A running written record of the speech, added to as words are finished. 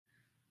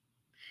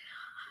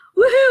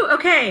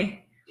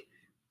Okay.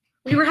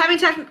 We were having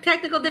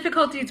technical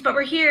difficulties, but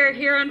we're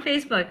here on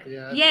Facebook.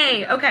 Yeah.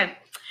 Yay. Okay.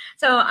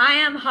 So I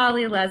am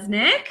Holly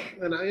Lesnick.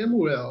 And I am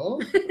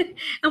Will.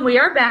 And we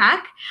are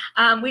back.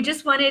 We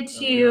just wanted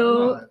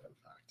to...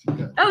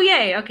 Oh,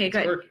 yay. Okay,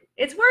 good.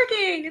 It's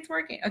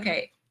working.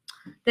 Okay.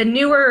 The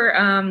newer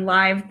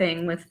live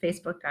thing with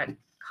Facebook got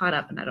caught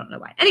up, and I don't know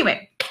why.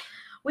 Anyway,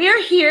 we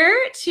are here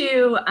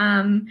to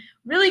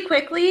really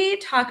quickly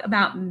talk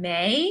about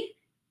May.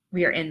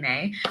 We are in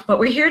May, but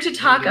we're here to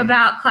talk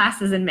about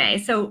classes in May.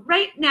 So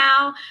right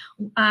now,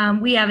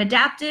 we have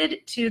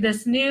adapted to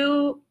this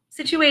new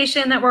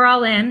situation that we're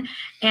all in,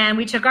 and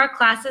we took our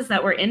classes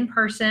that were in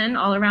person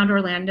all around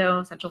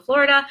Orlando, Central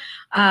Florida,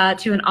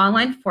 to an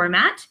online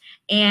format,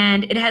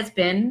 and it has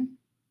been,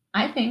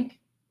 I think,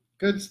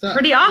 good stuff.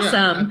 Pretty awesome.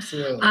 Yeah,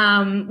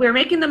 absolutely. We're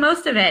making the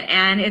most of it,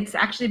 and it's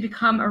actually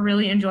become a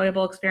really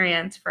enjoyable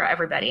experience for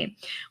everybody.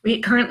 We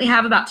currently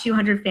have about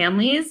 200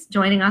 families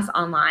joining us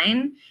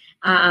online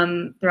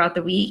throughout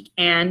the week,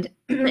 and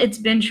it's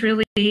been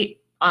truly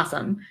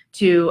awesome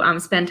to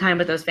spend time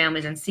with those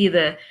families and see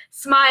the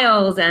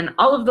smiles and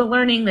all of the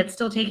learning that's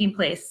still taking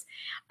place.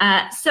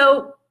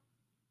 So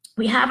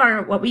we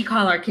have what we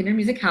call our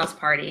Kindermusik house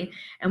party,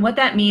 and what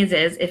that means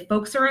is if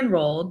folks are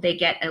enrolled, they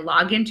get a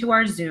login to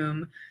our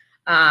Zoom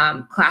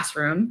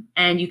classroom,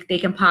 and they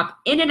can pop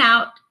in and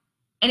out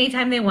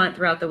anytime they want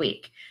throughout the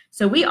week.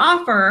 So we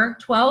offer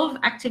 12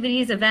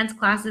 activities, events,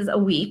 classes a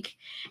week,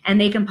 and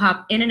they can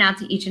pop in and out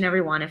to each and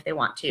every one if they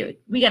want to.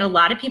 We get a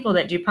lot of people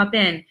that do pop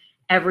in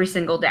every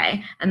single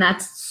day, and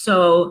that's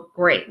so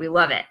great. We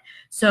love it.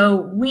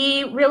 So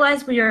we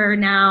realize we are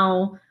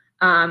now,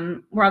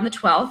 we're on the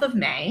 12th of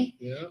May,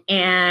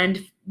 and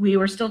we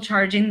were still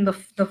charging the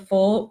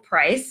full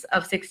price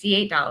of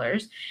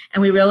 $68,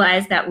 and we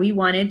realized that we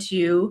wanted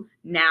to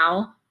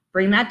now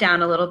bring that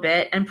down a little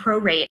bit and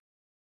prorate.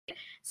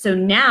 So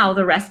now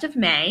the rest of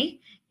May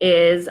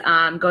is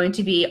going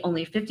to be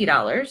only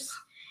 $50,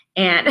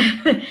 and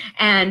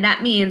and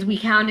that means we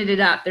counted it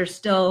up. There's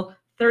still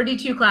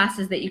 32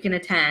 classes that you can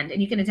attend,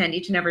 and you can attend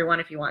each and every one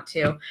if you want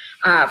to.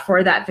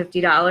 For that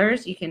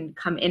 $50, you can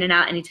come in and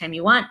out anytime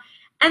you want.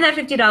 And that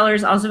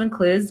 $50 also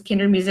includes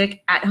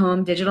Kindermusik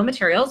at-home digital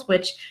materials,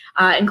 which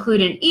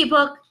include an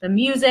ebook, the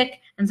music,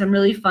 and some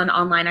really fun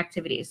online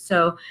activities.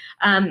 So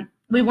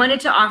we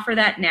wanted to offer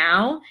that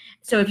now.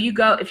 So if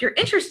you're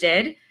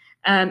interested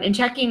in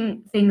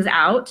checking things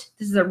out,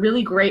 this is a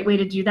really great way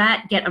to do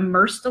that. Get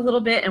immersed a little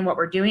bit in what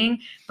we're doing,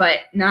 but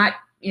not,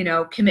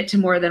 commit to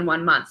more than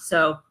 1 month.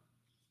 So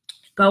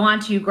go on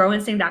to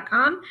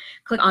growandsing.com,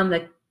 click on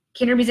the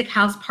Kindermusik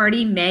House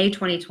Party May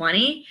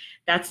 2020.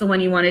 That's the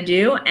one you want to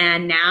do.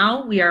 And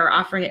now we are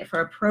offering it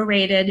for a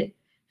prorated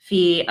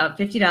fee of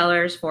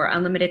 $50 for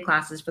unlimited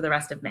classes for the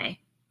rest of May.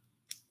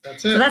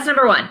 That's it. So that's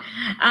number one.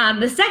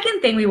 The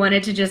second thing we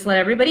wanted to just let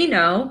everybody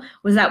know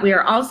was that we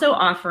are also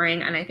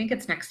offering, and I think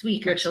it's next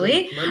week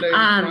actually. Monday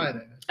and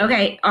Friday.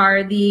 Okay,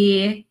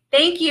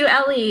 thank you,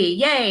 Ellie.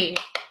 Yay.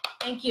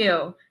 Thank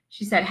you.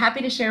 She said,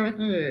 happy to share with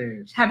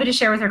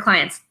her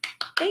clients.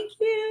 Thank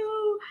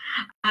you.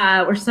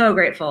 We're so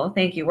grateful.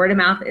 Thank you. Word of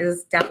mouth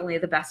is definitely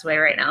the best way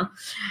right now.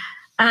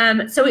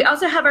 So we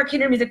also have our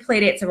Kindermusik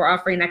playdates that we're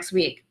offering next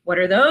week. What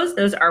are those?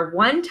 Those are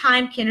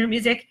one-time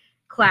Kindermusik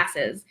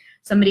classes.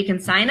 Somebody can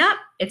sign up.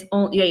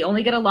 You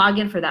only get a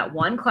login for that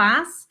one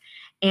class,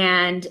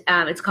 and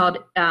it's called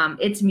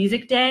It's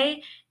Music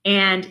Day.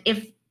 And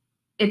if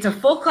it's a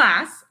full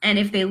class, and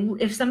if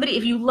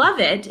you love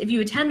it, if you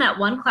attend that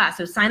one class,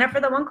 so sign up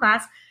for the one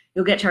class,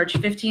 you'll get charged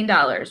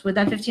 $15. With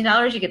that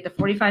 $15, you get the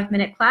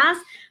 45-minute class,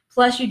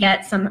 plus you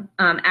get some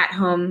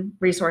at-home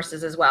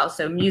resources as well,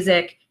 so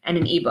music and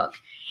an ebook.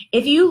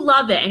 If you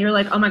love it and you're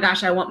like, oh my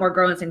gosh, I want more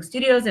Grow and Sing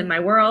studios in my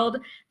world,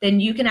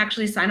 then you can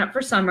actually sign up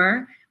for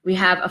summer. We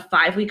have a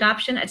 5-week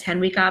option, a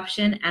 10-week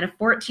option, and a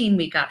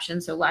 14-week option,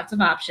 so lots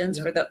of options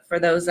for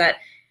those that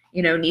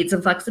need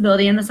some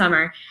flexibility in the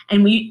summer.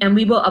 And we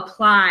will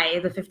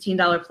apply the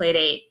 $15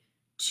 playdate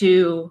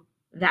to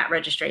that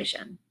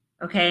registration.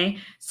 Okay,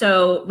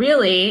 so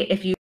really,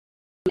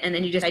 and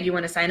then you decide you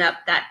want to sign up,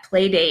 that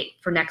play date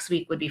for next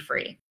week would be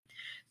free.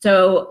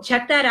 So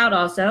check that out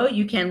also.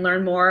 You can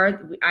learn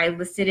more. I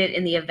listed it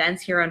in the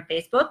events here on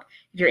Facebook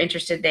if you're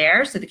interested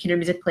there, so the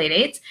Kindermusik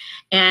playdates,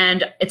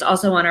 and it's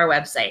also on our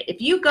website. If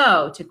you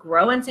go to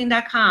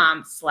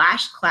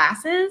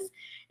growandsing.com/classes,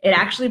 it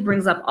actually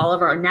brings up all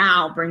of our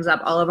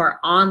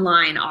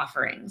online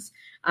offerings.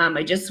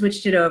 I just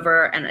switched it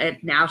over, and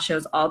it now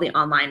shows all the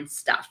online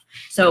stuff.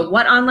 So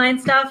what online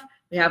stuff?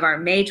 We have our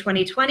May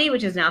 2020,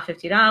 which is now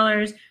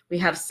 $50. We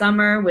have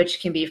summer,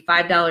 which can be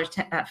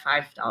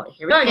 $5.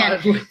 Here we go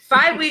again.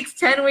 5 weeks,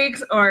 10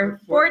 weeks,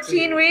 or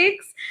 14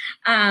 weeks.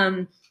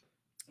 And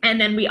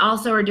then we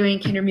also are doing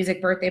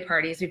Kindermusik birthday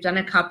parties. We've done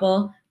a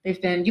couple. Do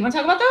you want to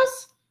talk about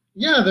those?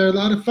 Yeah, they're a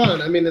lot of fun.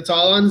 I mean, it's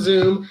all on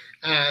Zoom,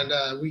 and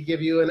we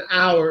give you an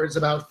hour. It's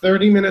about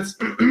 30 minutes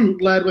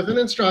led with an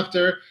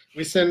instructor.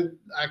 We send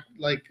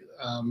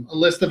a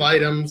list of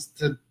items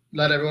to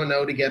let everyone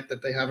know to get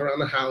that they have around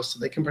the house so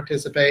they can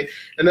participate.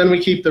 And then we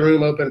keep the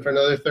room open for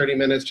another 30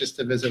 minutes just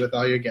to visit with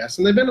all your guests.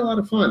 And they've been a lot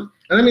of fun.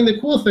 And I mean, the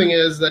cool thing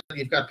is that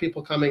you've got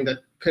people coming that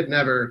could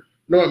never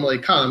normally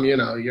come, you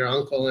know, your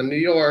uncle in New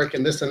York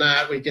and this and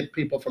that. We get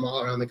people from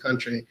all around the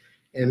country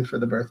in for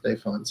the birthday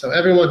fun. So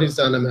everyone who's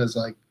done them has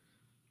like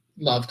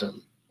loved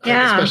them.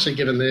 Yeah. Especially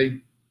given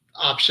the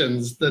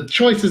options, the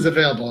choices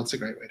available. It's a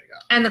great way to go.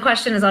 And the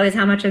question is always,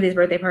 how much are these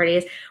birthday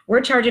parties?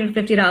 We're charging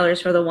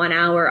 $50 for the 1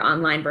 hour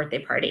online birthday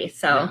party.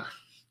 So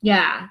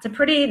yeah, it's a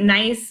pretty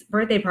nice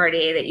birthday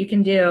party that you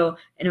can do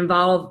and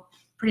involve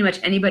pretty much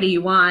anybody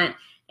you want.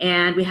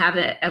 And we have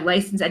a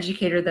licensed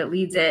educator that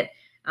leads it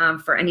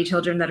for any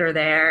children that are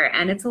there.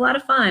 And it's a lot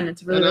of fun.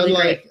 It's really, really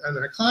great. In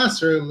our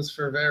classrooms,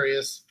 for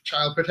various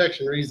child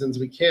protection reasons,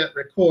 we can't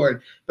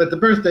record. But the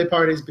birthday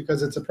parties,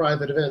 because it's a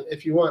private event,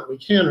 if you want, we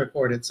can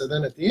record it. So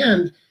then at the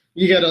end,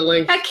 you get a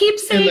link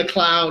in the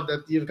cloud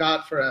that you've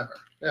got forever.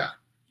 Yeah.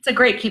 It's a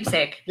great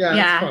keepsake.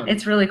 Yeah,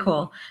 it's really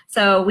cool.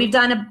 So we've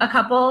done a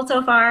couple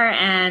so far,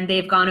 and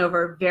they've gone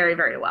over very,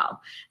 very well.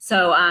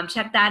 So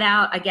check that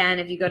out. Again,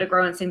 if you go to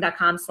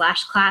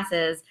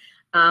growandsing.com/classes,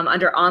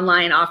 under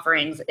online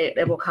offerings,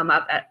 it will come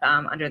up at,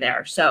 under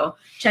there. So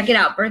check it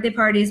out. Birthday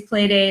parties,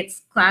 play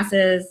dates,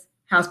 classes,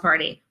 house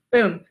party.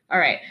 Boom. All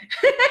right.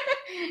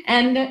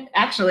 And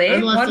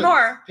actually, one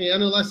more.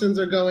 Piano lessons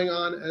are going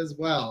on as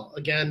well.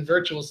 Again,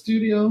 virtual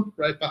studio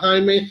right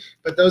behind me,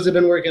 but those have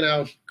been working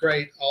out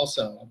great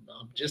also.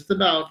 Just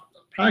about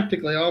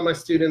practically all my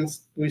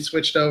students, we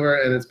switched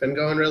over, and it's been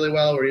going really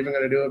well. We're even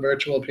going to do a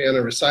virtual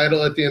piano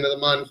recital at the end of the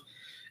month.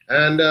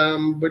 And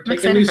we're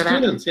taking new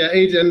students. Yeah,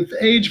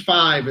 age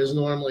 5 is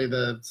normally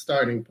the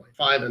starting point,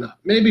 5 and up.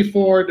 Maybe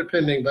 4,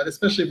 depending, but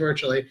especially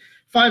virtually,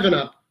 5 and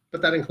up.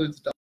 But that includes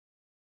adults.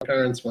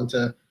 Parents want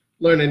to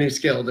learn a new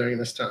skill during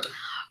this time.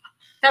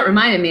 That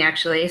reminded me,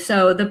 actually.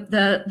 So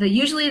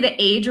usually the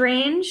age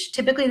range,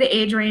 typically the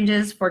age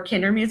ranges for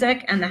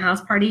Kindermusik and the house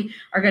party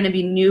are going to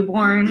be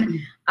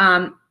newborn.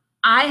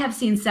 I have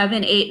seen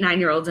 7, 8,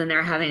 9-year-olds in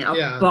there having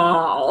a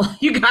ball,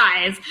 you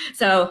guys.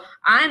 So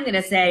I'm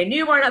gonna say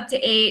newborn up to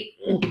 8,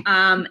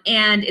 and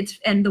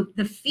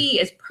the fee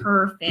is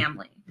per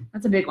family.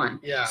 That's a big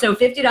one. Yeah. So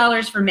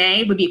 $50 for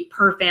May would be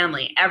per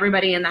family,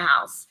 everybody in the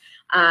house.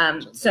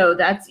 So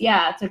that's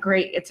it's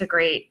a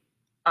great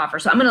offer.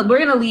 So we're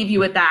gonna leave you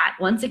with that.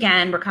 Once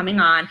again, we're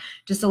coming on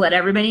just to let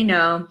everybody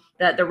know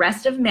that the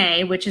rest of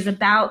May, which is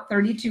about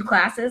 32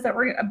 classes that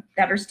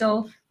are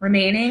still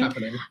remaining,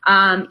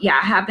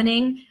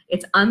 happening.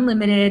 It's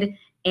unlimited,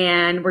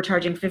 and we're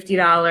charging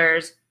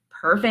 $50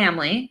 per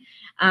family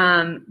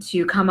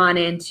to come on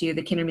into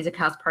the Kindermusik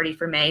house party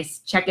for May.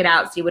 Check it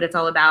out, see what it's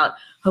all about.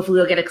 Hopefully,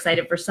 you'll get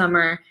excited for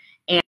summer,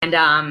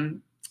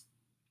 and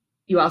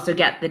you also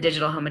get the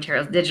digital home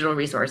materials, digital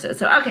resources.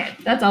 So, okay,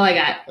 that's all I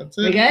got. That's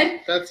it. We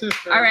good? That's it.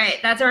 All right,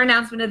 that's our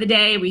announcement of the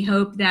day. We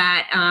hope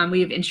that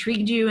we've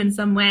intrigued you in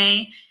some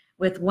way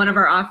with one of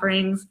our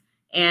offerings,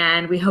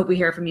 and we hope we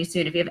hear from you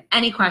soon. If you have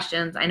any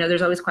questions, I know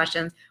there's always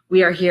questions,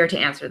 we are here to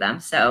answer them.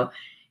 So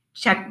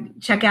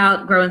check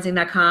out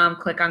growandsing.com,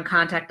 click on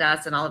contact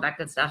us and all of that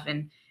good stuff,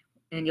 and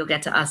you'll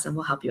get to us and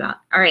we'll help you out.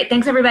 All right,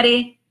 thanks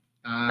everybody.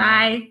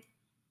 Bye.